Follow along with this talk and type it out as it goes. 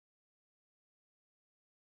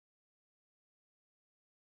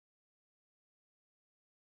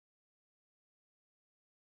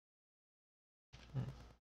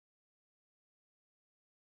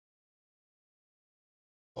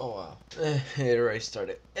Oh wow. It already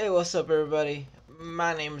started. Hey, what's up everybody?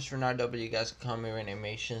 My name is Reynaldo, but you guys can call me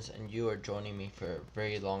Reynamations, and you are joining me for a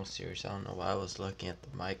very long series. I don't know why I was looking at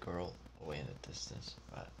the mic or away in the distance,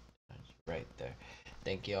 but it's right there.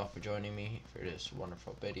 Thank you all for joining me for this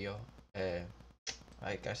wonderful video.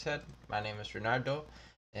 Like I said, my name is Reynaldo,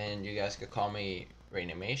 and you guys could call me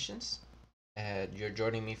Reynamations. And you're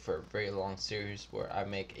joining me for a very long series where I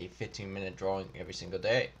make a 15-minute drawing every single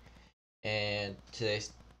day. And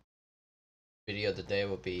today's video of the day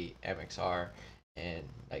will be MXR and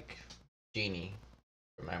like Jeannie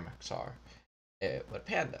from MXR with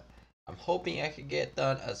Panda. I'm hoping I could get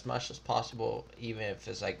done as much as possible, even if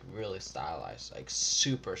it's like really stylized, like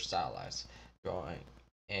super stylized drawing,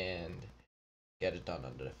 and get it done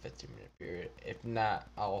under the 15-minute period. If not,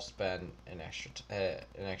 I'll spend an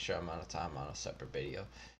extra amount of time on a separate video.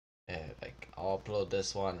 Like I'll upload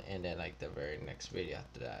this one, and then like the very next video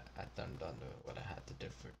after that, after I'm done doing what I had to do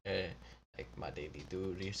for like my daily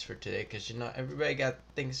duties for today, because you know everybody got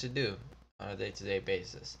things to do on a day-to-day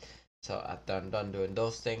basis. So after I'm done doing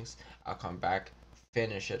those things, I'll come back,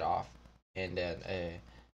 finish it off, and then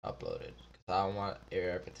upload it. Cause I don't want a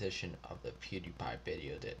repetition of the PewDiePie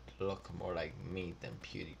video that look more like me than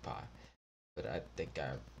PewDiePie. But I think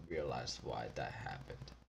I realized why that happened.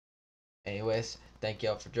 Anyways, thank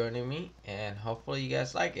y'all for joining me, and hopefully you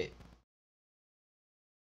guys like it.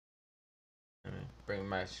 Let me bring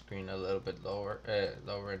my screen a little bit lower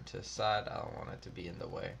into the side. I don't want it to be in the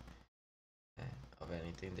way of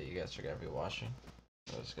anything that you guys are gonna be watching.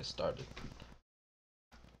 So let's get started.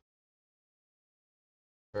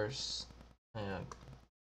 First, and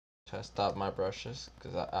test out my brushes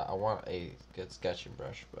because I want a good sketching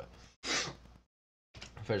brush, but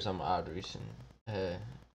for some odd reason, I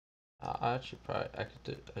actually I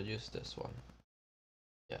could use this one.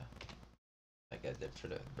 Yeah, like I did for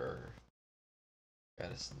the burger.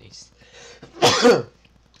 Gotta sneeze.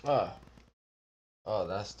 Oh, oh,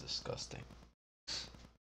 that's disgusting.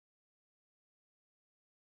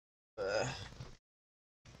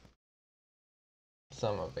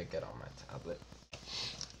 Some of it get on my tablet.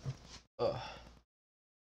 Ugh.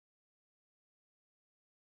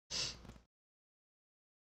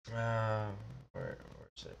 Where's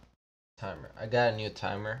it? Timer. I got a new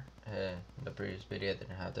timer. In the previous video I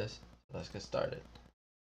didn't have this. So let's get started.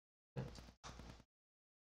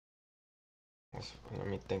 Let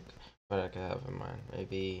me think what I could have in mind.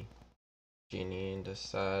 Maybe Jeannie in this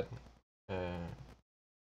side.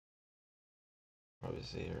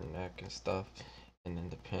 Obviously her neck and stuff. And then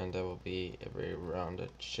the panda will be a very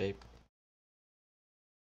rounded shape.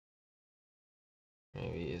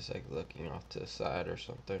 Maybe it's like looking off to the side or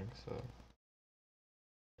something. So,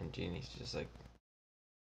 and Jeannie's just like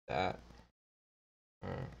that.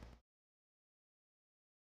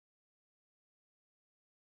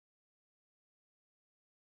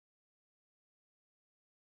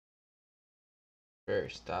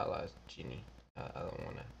 Very stylized Jeannie. I don't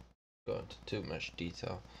want to go into too much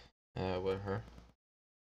detail with her.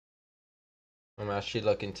 I'm actually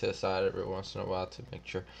looking to the side every once in a while to make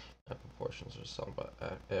sure my proportions are somewhat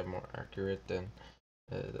more accurate than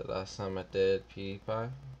the last time I did PewDiePie,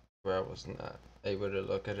 where I was not able to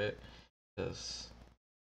look at it, because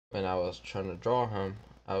when I was trying to draw him,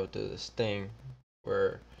 I would do this thing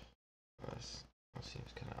where let's see,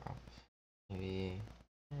 it's kind of off. Maybe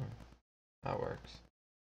that works.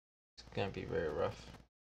 It's gonna be very rough.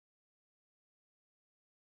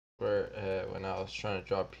 Where when I was trying to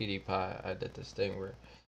draw PewDiePie, I did this thing where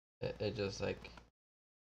it just like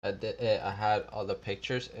I had all the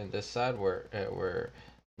pictures in this side where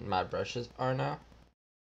my brushes are now.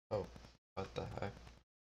 Oh, what the heck?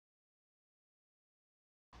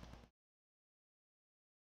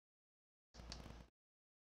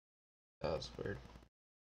 That was weird.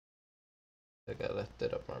 Like I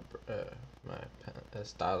lifted up my pen,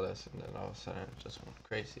 stylus, and then all of a sudden it just went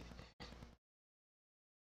crazy.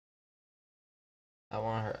 I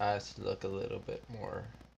want her eyes to look a little bit more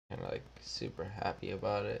kind of like super happy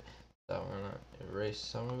about it. So I want to erase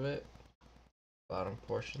some of it, bottom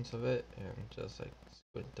portions of it, and just like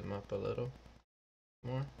squint them up a little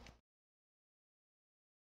more.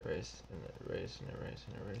 Erase and erase and erase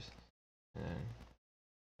and erase, and then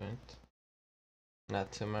squint.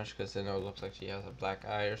 Not too much, because then it'll look like she has a black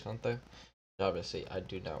eye or something. Obviously, I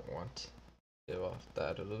do not want to give off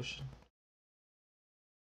that illusion.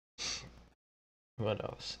 What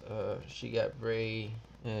else? She got very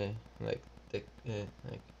like thick,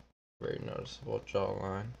 like very noticeable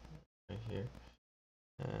jawline right here.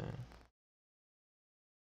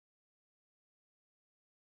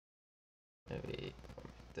 Maybe I'll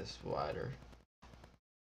make this wider.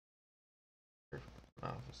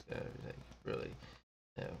 mouth is gotta be like really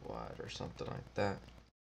wide or something like that.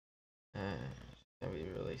 And she's gonna be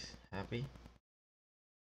really happy.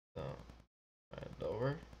 So right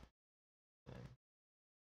over. And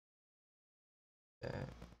that.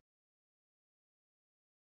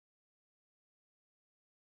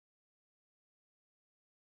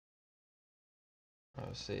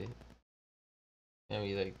 I'll see. Gonna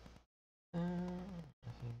be like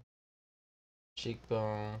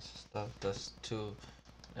cheekbones stuff that's too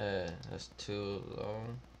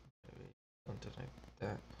long. Maybe something like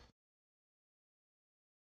that.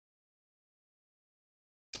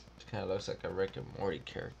 It kind of looks like a Rick and Morty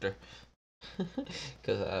character.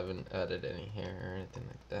 Because I haven't added any hair or anything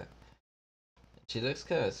like that. She looks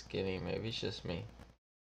kind of skinny. Maybe it's just me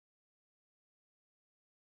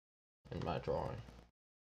in my drawing.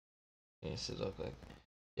 It needs to look like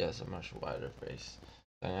she has a much wider face.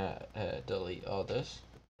 I'm gonna delete all this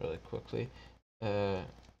really quickly. Draw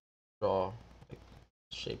like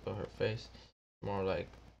the shape of her face more like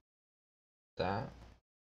that.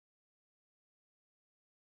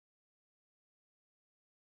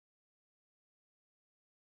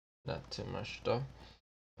 Not too much though.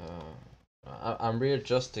 I'm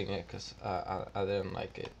readjusting it because I didn't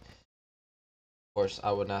like it. Of course,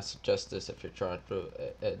 I would not suggest this if you're trying to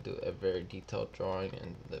do a very detailed drawing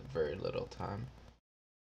in the very little time.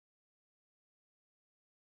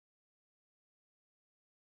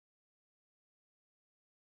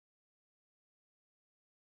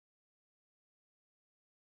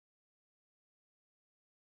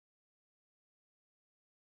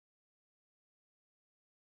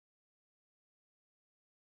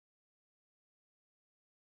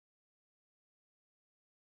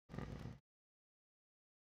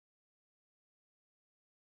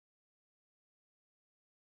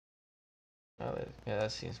 Yeah,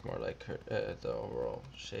 that seems more like her the overall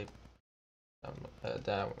shape that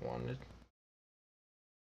I wanted to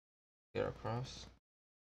get across.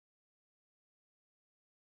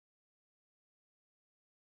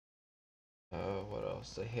 What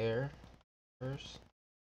else? The hair first.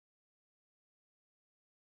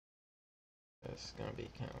 It's gonna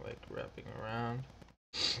be kind of like wrapping around,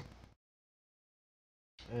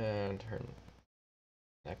 and her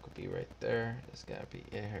neck will be right there. It's gonna be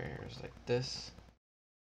her hair is like this.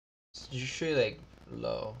 It's usually like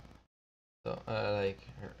low, so like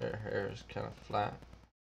her hair is kind of flat.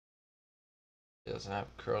 She doesn't have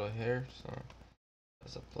curly hair, so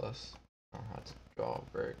that's a plus. I don't have to draw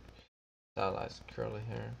very stylized curly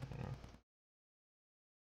hair, you know.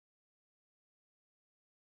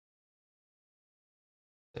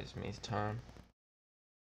 Saves me time.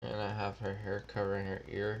 And I have her hair covering her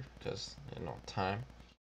ear because, you know, time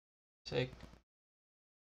sake.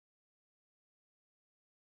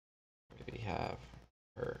 Maybe have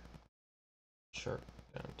her shirt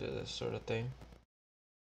gonna do this sort of thing.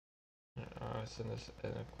 It's in this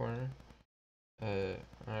in the corner.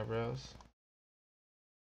 Eyebrows.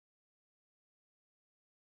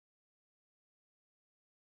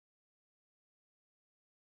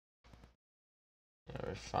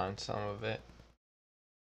 Refine some of it.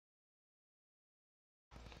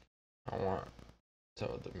 I want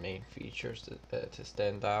some of the main features to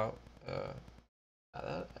stand out.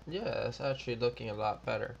 Yeah, it's actually looking a lot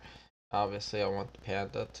better. Obviously, I want the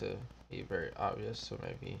panda to be very obvious, so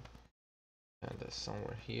maybe panda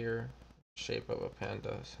somewhere here. Shape of a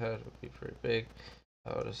panda's head would be pretty big,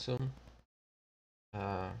 I would assume.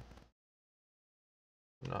 Not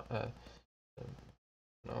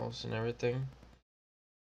nose and everything.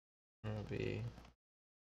 It'll be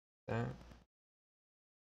that.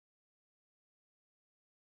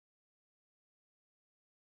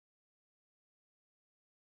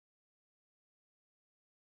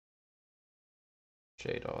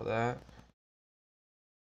 Shade all that.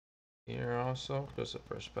 Here also, because of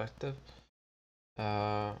perspective.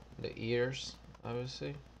 The ears,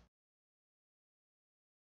 obviously.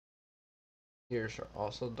 Ears are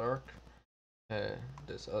also dark.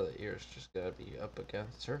 This other ear's just gotta be up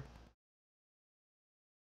against her.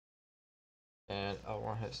 And I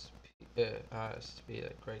want his eyes to be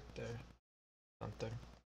like right there. Something.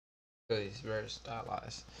 Because he's very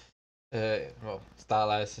stylized. Well,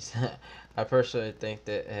 stylized is. I personally think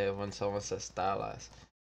that when someone says stylized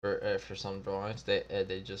for some drawings,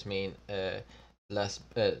 they just mean less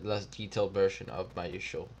detailed version of my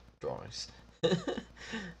usual drawings. But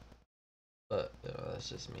you know, that's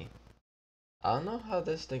just me. I don't know how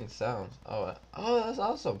this thing sounds. Oh, that's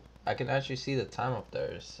awesome! I can actually see the time up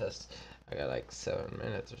there. It says I got like 7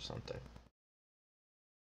 minutes or something.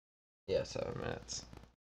 Yeah, 7 minutes.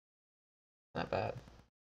 Not bad.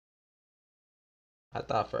 I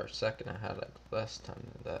thought for a second I had like less time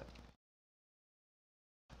than that.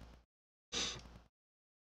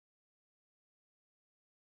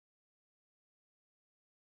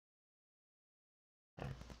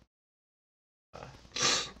 Uh,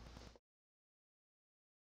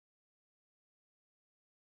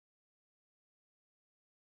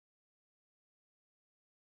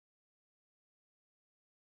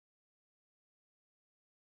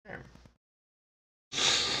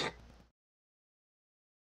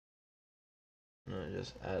 I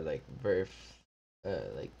just add like very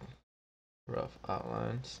like rough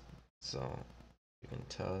outlines, so you can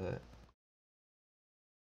tell that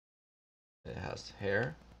it has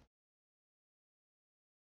hair.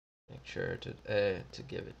 Make sure to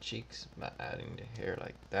give it cheeks by adding the hair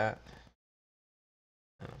like that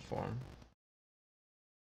in a form.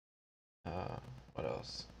 What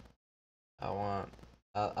else? I want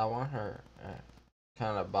her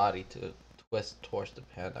kind of body to twist towards the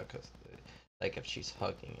panda, cause like if she's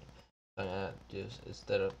hugging it. I'm gonna just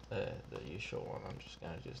instead of the usual one, I'm just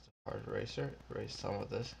gonna use the hard eraser, erase some of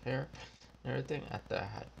this hair and everything. After I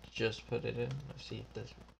had just put it in, let's see if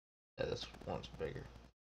this one's bigger.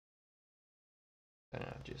 I'm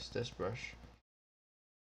gonna use this brush,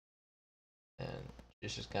 and you're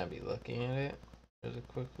just gonna be looking at it really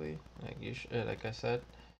quickly, like you should, like I said,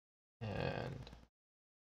 and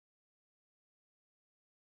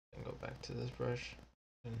then go back to this brush,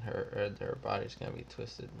 and her body's gonna be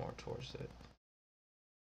twisted more towards it.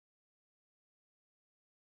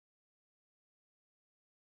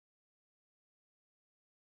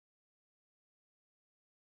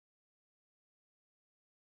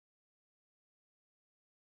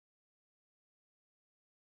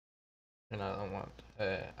 And I don't want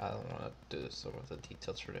to do some of the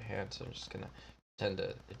details for the hand, so I'm just gonna pretend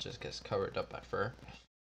that it just gets covered up by fur.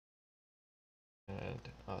 And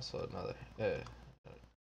also another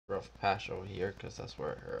rough patch over here, because that's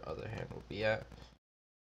where her other hand will be at.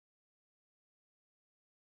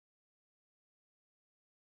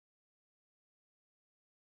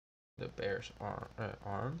 The bear's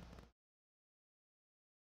arm.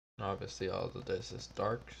 Obviously, all of this is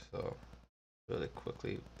dark, so really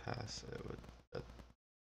quickly pass it with a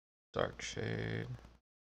dark shade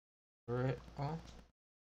for it all.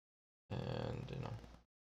 And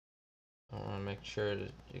I want to make sure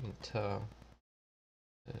that you can tell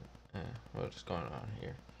that, what's going on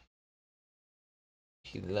here.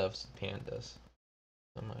 He loves pandas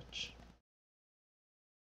so much.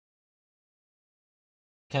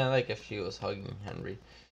 Kind of like if she was hugging Henry.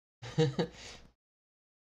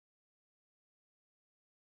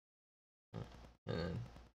 And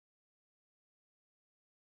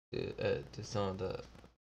do some of the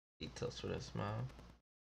details for his mouth,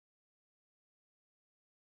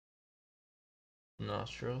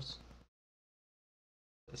 nostrils.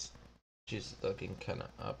 She's looking kind of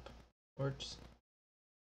upwards.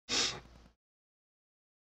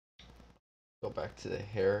 Go back to the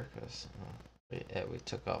hair, because we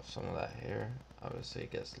took off some of that hair. Obviously,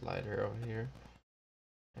 it gets lighter over here.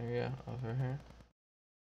 Area of her hair.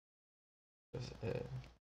 If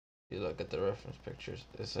you look at the reference pictures,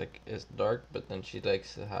 it's like it's dark, but then she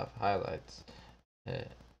likes to have highlights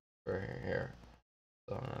for her hair.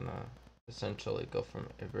 So I'm gonna essentially go from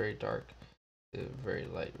a very dark to very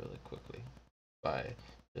light really quickly by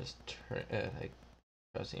just like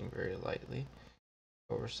pressing very lightly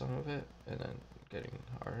over some of it, and then getting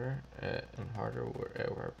harder and harder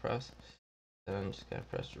where I press. Then I'm just gonna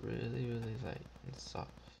press really, really light and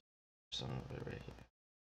soft some of it right here.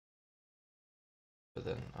 But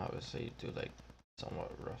then obviously you do like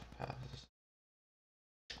somewhat rough passes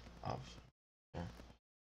off here.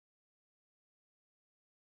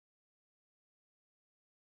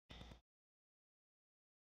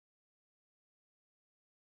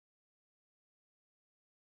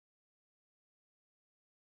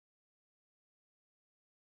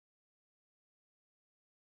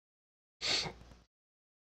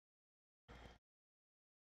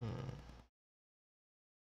 Hmm.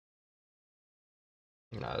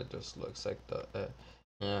 Now it just looks like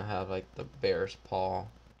have like the bear's paw,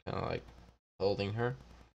 kind of like holding her,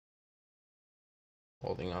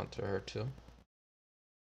 holding on to her too.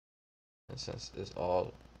 And since it's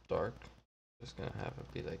all dark, just gonna have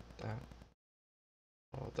it be like that.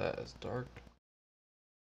 All that is dark.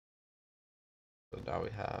 So now we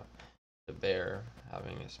have the bear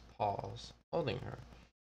having his paws holding her.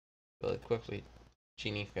 Really quickly,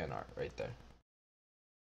 Jeannie fan art right there.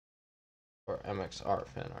 Or MXR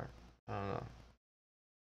fan art. I don't know.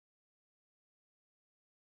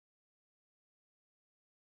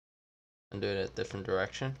 I'm doing it a different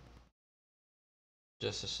direction.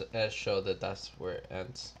 just to show that that's where it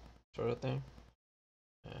ends, sort of thing.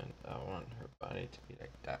 And I want her body to be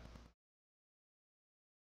like that.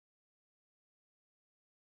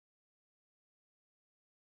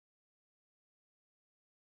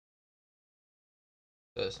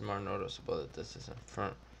 So it's more noticeable that this is in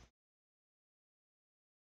front.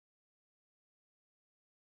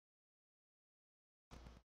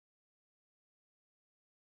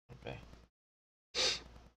 Okay. I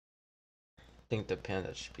think the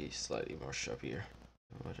panda should be slightly more chubbier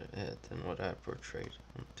than what I portrayed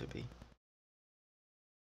him to be.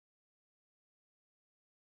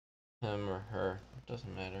 Him or her, it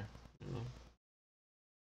doesn't matter.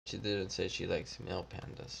 She didn't say she likes male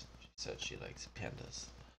pandas. She said she likes pandas.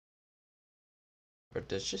 Or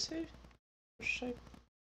did she say?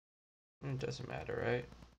 It doesn't matter, right?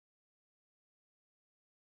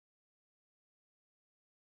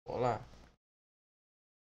 Voila.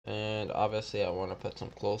 And obviously, I want to put some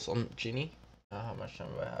clothes on Jeannie. How much time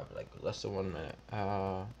do I have? Like less than 1 minute.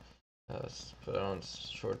 Let's put on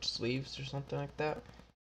short sleeves or something like that.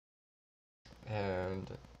 And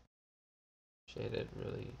shade it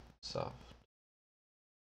really soft.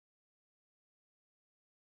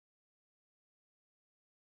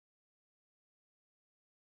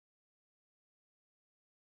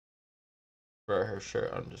 For her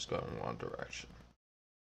shirt, I'm just going one direction.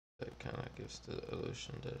 It kind of gives the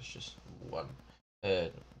illusion that it's just one.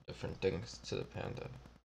 Different things to the panda.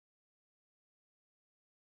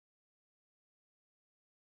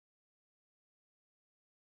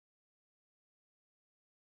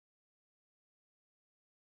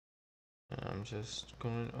 And I'm just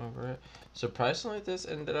going over it. Surprisingly, this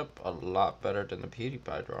ended up a lot better than the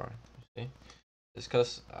PewDiePie drawing. You see? It's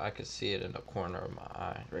because I could see it in the corner of my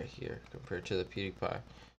eye right here compared to the PewDiePie.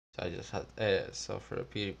 So I just had so for the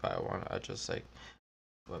PewDiePie one, I just like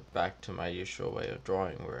went back to my usual way of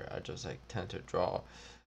drawing where I just like tend to draw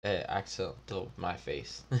accidental my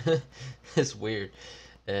face. It's weird.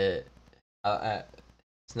 It's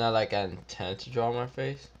not like I intend to draw my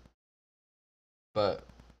face, but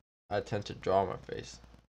I tend to draw my face.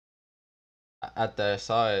 After I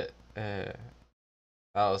saw it, I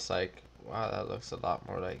was like, wow, that looks a lot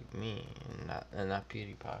more like me and not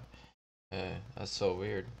PewDiePie. That's so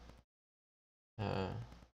weird. Uh,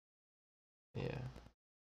 yeah.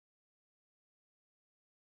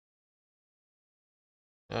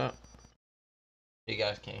 Oh, you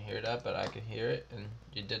guys can't hear that, but I can hear it, and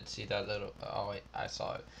you did see that little. Oh wait, I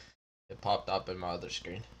saw it. It popped up in my other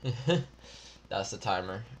screen. That's the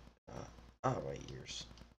timer. Oh, my ears.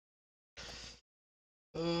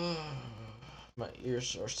 My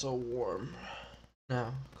ears are so warm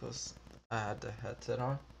now because I had the headset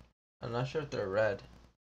on. I'm not sure if they're red,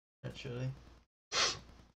 actually.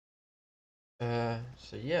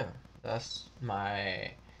 So yeah, that's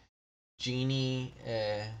my Jeannie,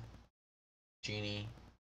 Jeannie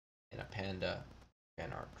and a panda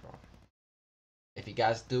fan art drawing. If you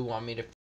guys do want me to